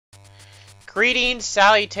Greetings,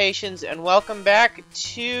 salutations, and welcome back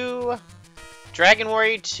to Dragon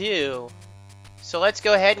Warrior 2. So let's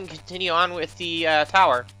go ahead and continue on with the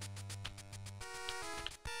tower.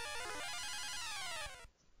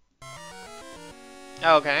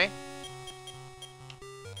 Okay.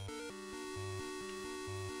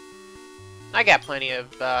 I got plenty of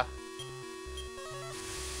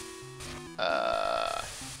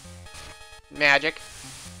magic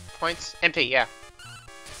points. MP, yeah.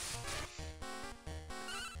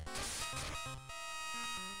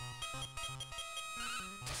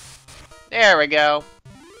 There we go.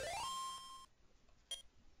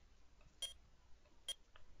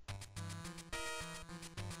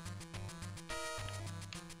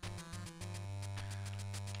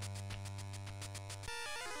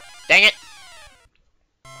 Dang it.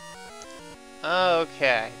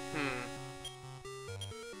 Okay.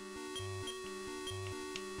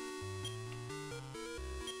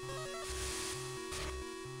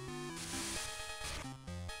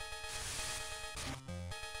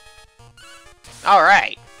 All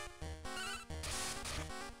right.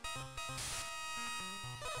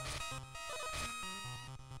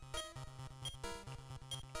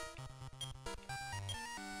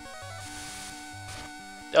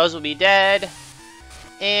 Those will be dead.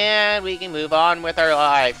 And we can move on with our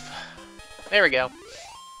life. There we go.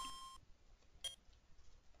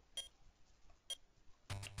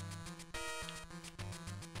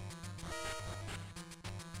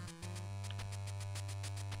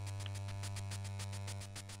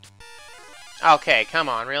 Okay, come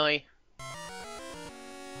on, really?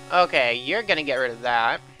 Okay, you're gonna get rid of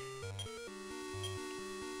that.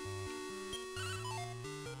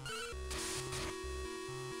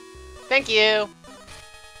 Thank you!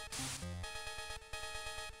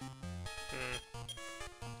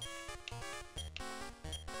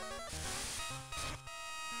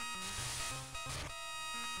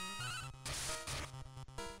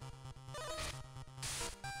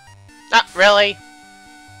 Ah, really?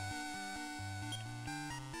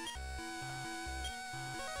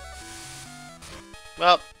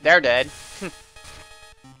 Well, they're dead.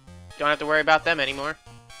 Don't have to worry about them anymore.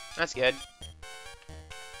 That's good.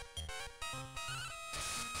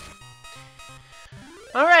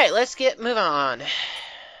 Alright, let's move on.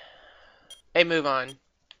 Hey, move on.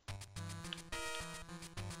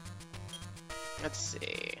 Let's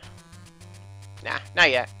see. Nah, not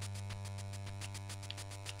yet.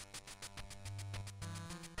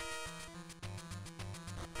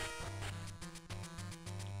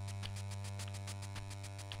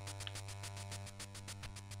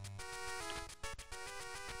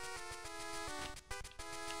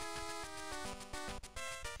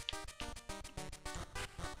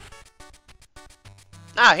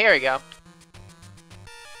 Ah, here we go.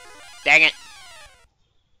 Dang it.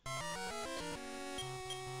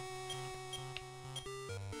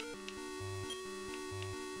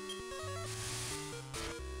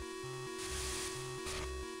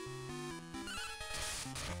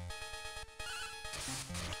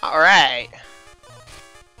 All right.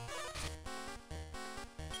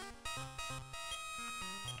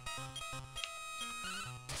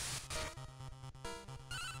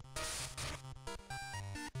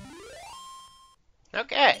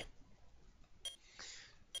 Okay.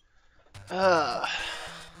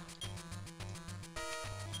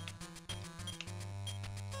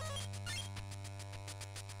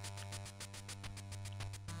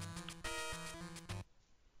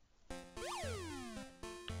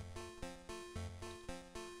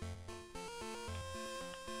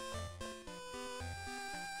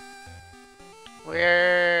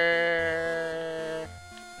 Where?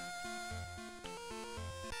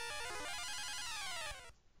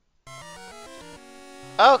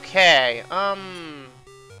 Okay,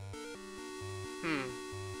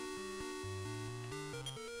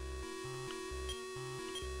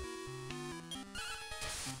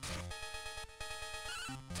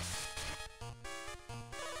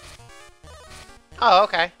 Oh,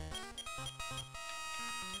 okay.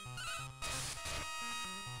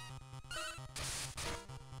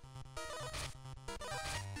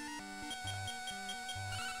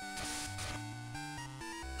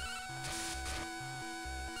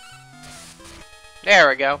 There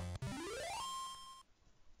we go.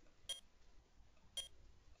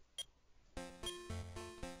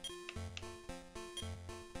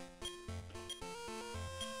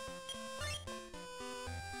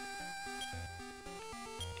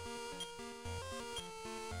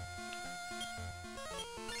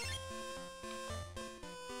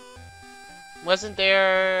 Wasn't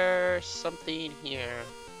there something here?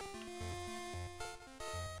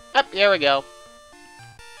 Up, there we go.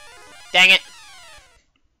 Dang it!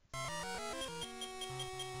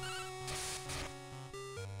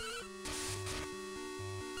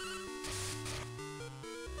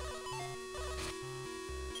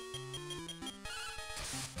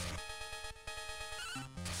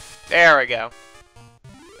 There we go.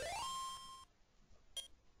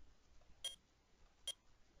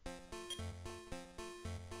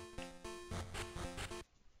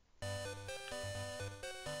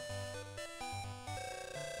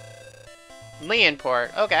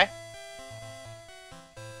 Leonport, okay.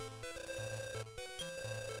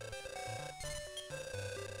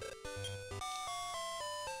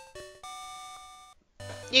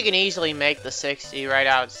 You can easily make the 60 right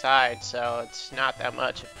outside, so it's not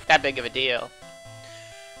that big of a deal.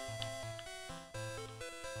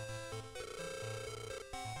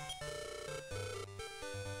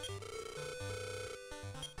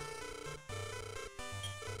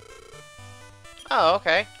 Oh,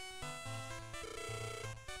 okay.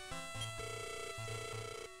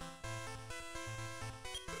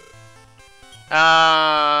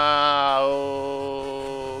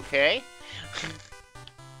 Okay.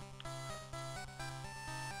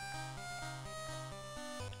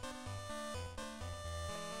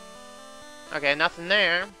 Okay, nothing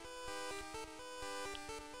there.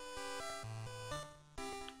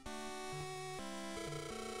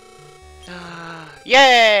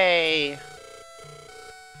 Yay!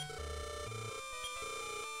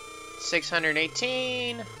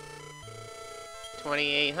 618,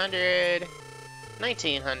 2800,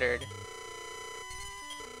 1900.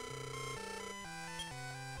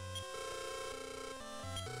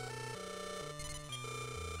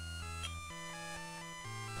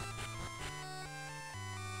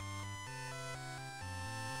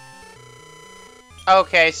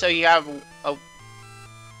 Okay, so you have a...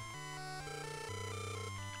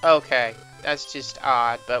 Okay, that's just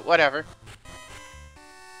odd, but whatever.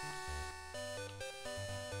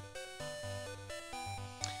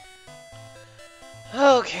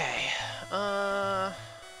 Okay,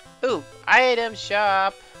 ooh, item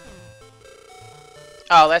shop.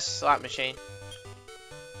 Oh, that's a slot machine.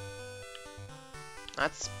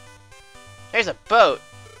 There's a boat.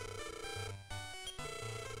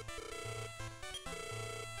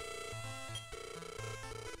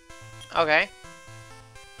 Okay.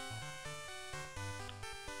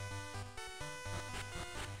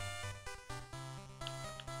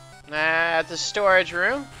 That's a storage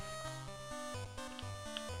room.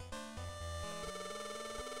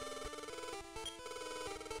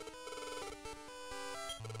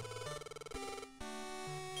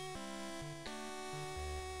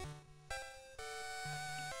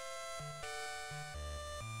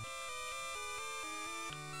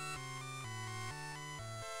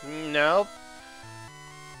 Nope.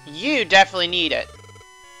 You definitely need it.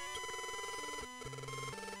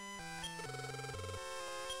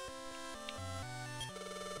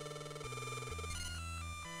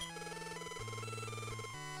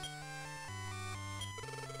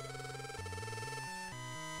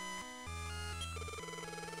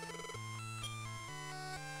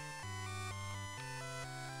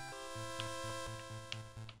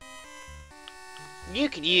 You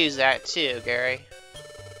could use that too, Gary.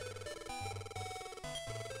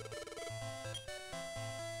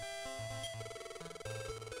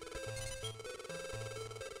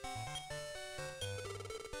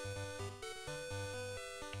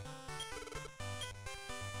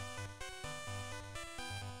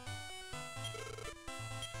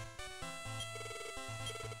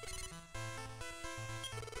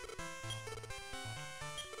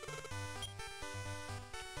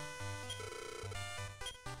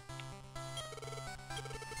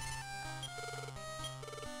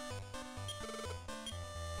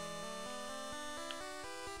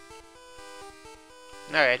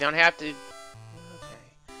 Alright, don't have to...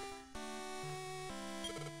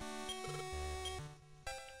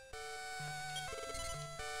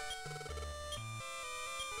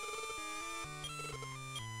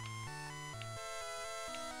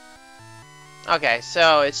 Okay,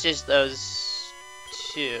 so it's just those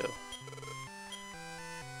two.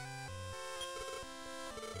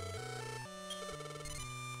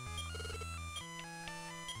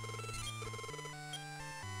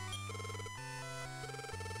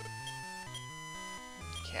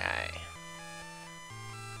 Okay.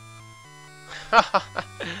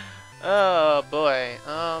 Oh boy.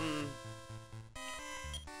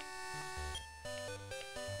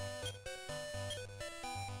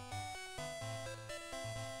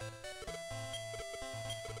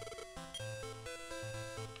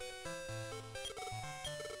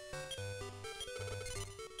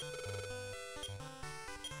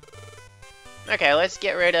 Okay, let's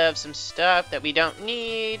get rid of some stuff that we don't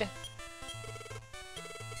need.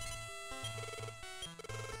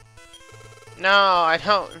 No, I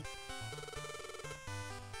don't.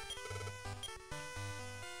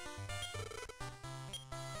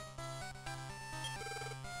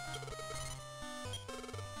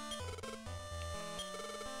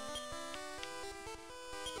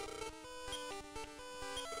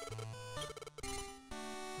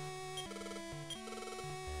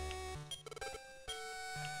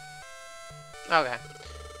 Okay.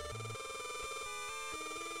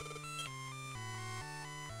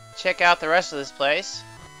 Check out the rest of this place.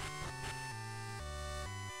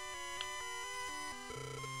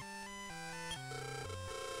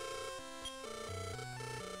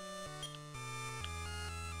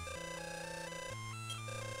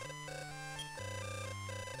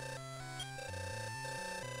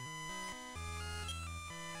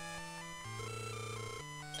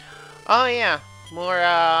 Oh yeah, more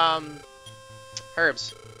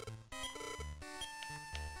herbs.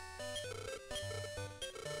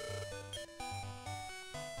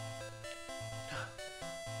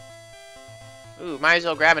 Ooh, might as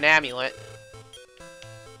well grab an amulet.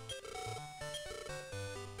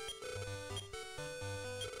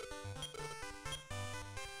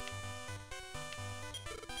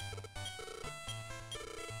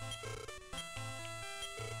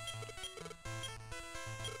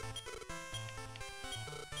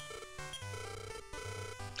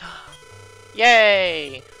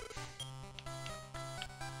 Yay!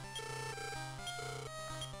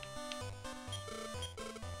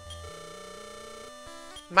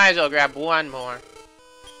 Might as well grab one more.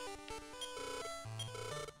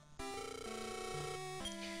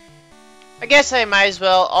 I guess I might as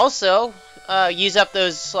well also use up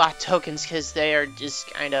those slot tokens because they are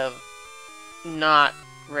just kind of not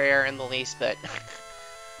rare in the least bit.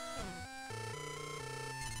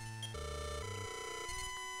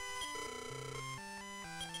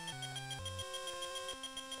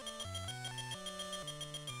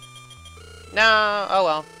 No, oh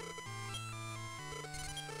well.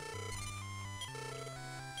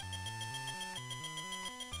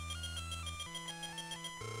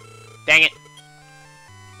 Dang it.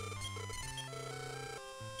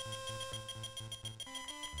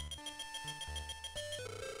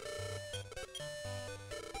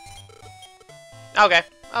 Okay,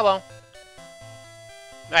 oh well.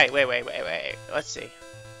 Wait. Let's see.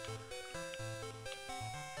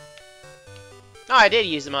 Oh, I did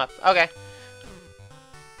use them up. Okay.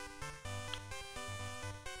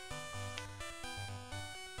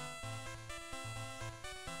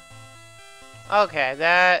 Okay,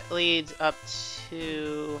 that leads up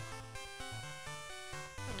to...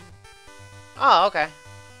 Oh, okay.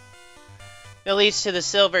 It leads to the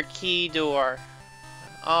silver key door.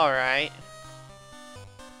 Alright.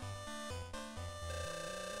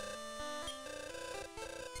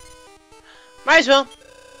 Might as well.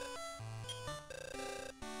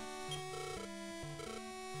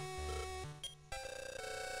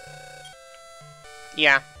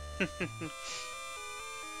 Yeah.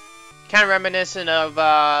 Kind of reminiscent of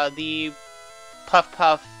the Puff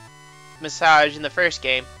Puff massage in the first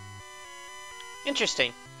game.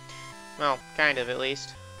 Interesting. Well, kind of at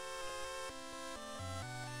least.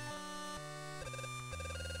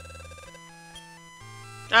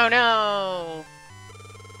 Oh no!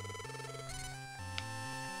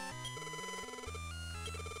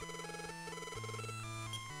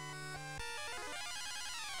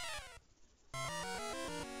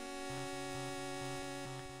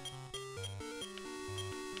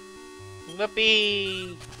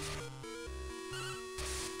 Whoopee!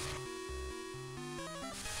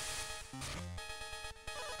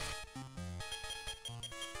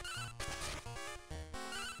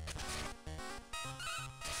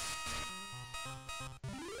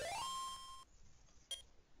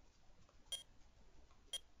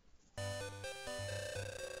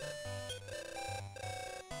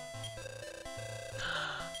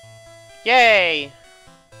 Yay!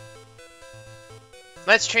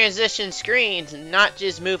 Let's transition screens and not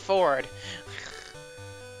just move forward.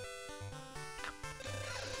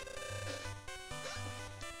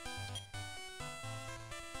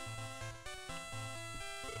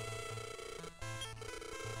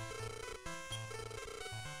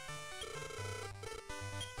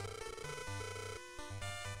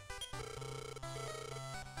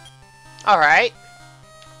 Alright.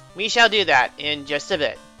 We shall do that in just a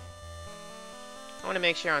bit. I want to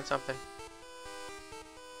make sure on something.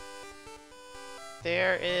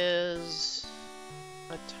 There is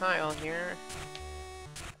a tile here.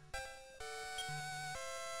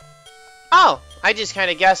 Oh! I just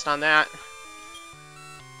kind of guessed on that.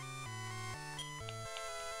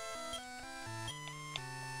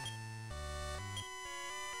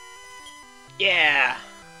 Yeah!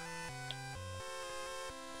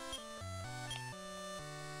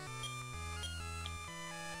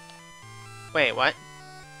 Wait, what?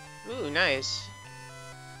 Ooh, nice.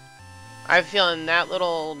 I'm feeling that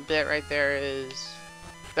little bit right there is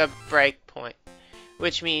the break point.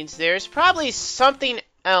 Which means there's probably something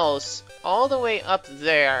else all the way up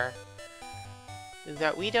there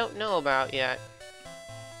that we don't know about yet.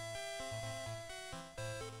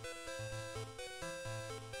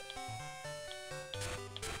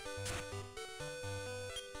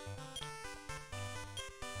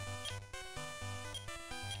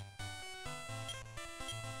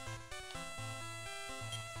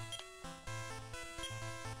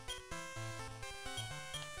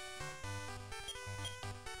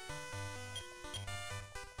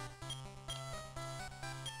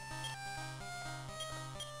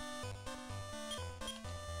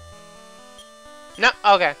 No,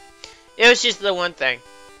 okay. It was just the one thing.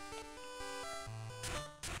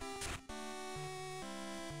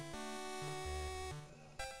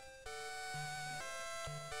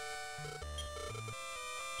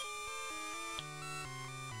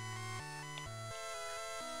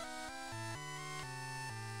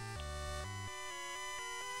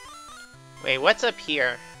 Wait, what's up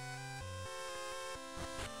here?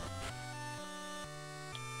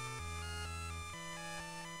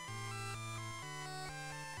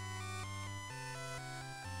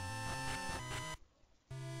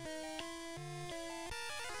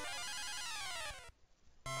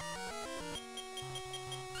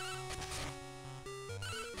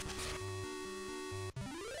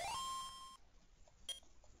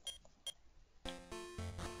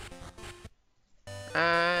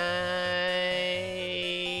 I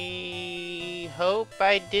hope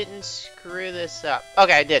I didn't screw this up.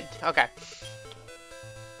 Okay, I did. Okay.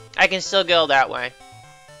 I can still go that way.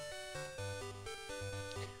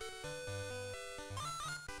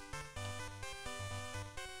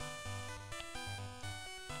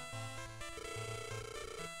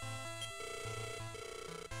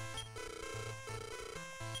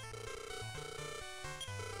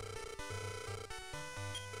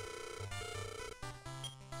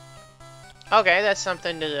 Okay, that's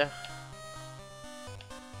something to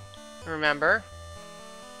remember.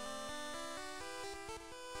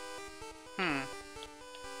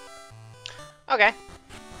 Okay.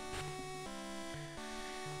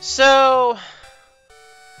 So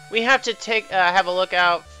we have to have a look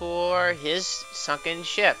out for his sunken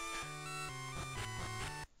ship.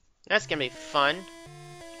 That's gonna be fun.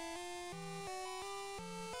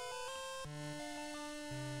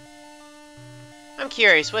 I'm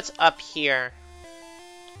curious, what's up here?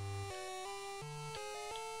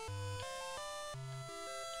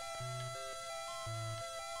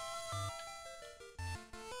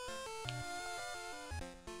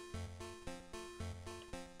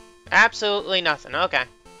 Absolutely nothing. Okay.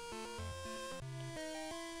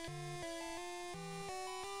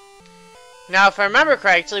 Now, if I remember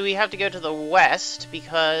correctly, we have to go to the west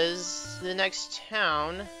because the next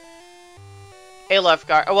town,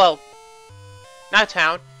 Alefgard, oh, well, not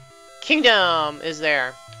town, kingdom is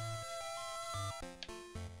there.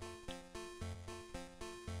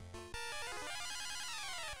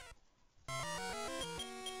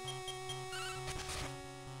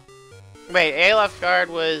 Wait, Alefgard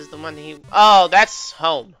was the one he... Oh, that's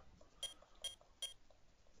home.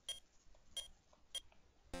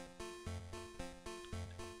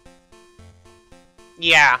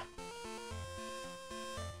 Yeah.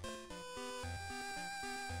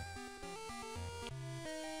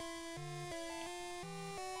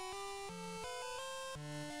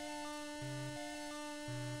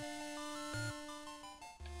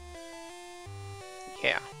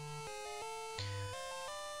 Yeah.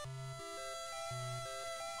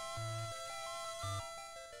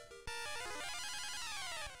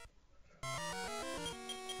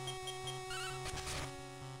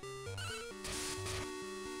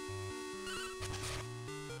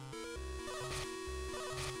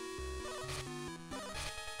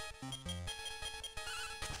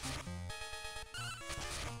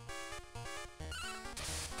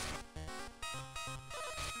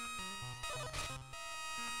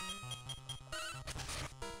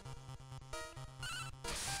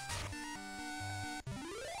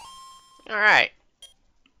 Alright.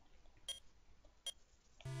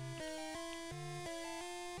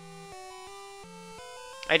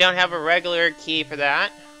 I don't have a regular key for that.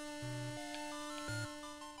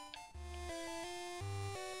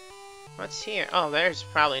 What's here? Oh, there's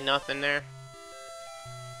probably nothing there.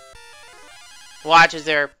 Watch as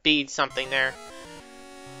there be something there.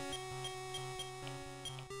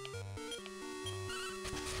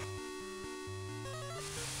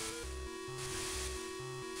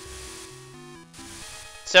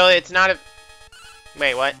 So it's not a...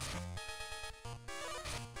 Wait, what?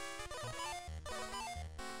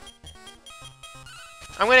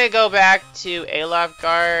 I'm gonna go back to Alof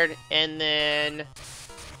Guard and then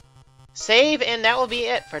save, and that will be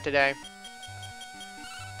it for today.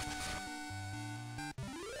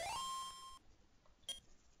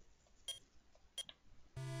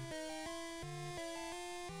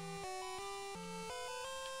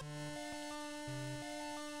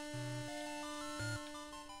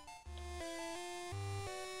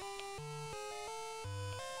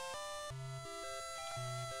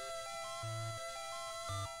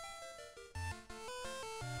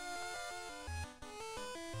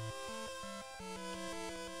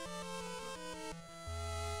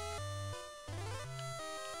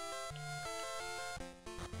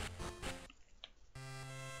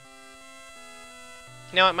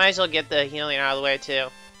 You know what, might as well get the healing out of the way too.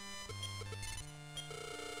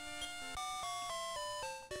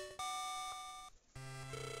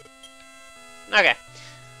 Okay.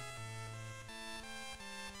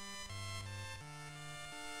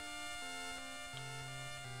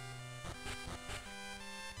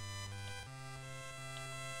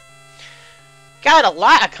 Got a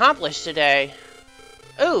lot accomplished today.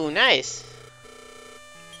 Ooh, nice.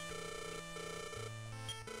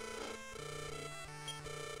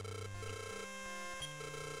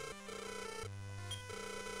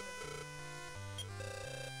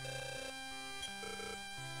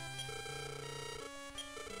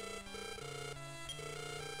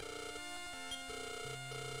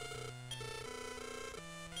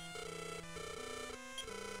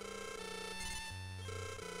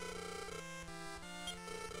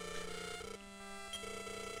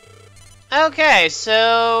 Okay,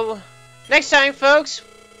 so next time, folks,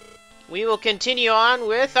 we will continue on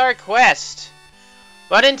with our quest.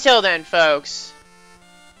 But until then, folks,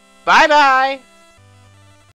 bye-bye!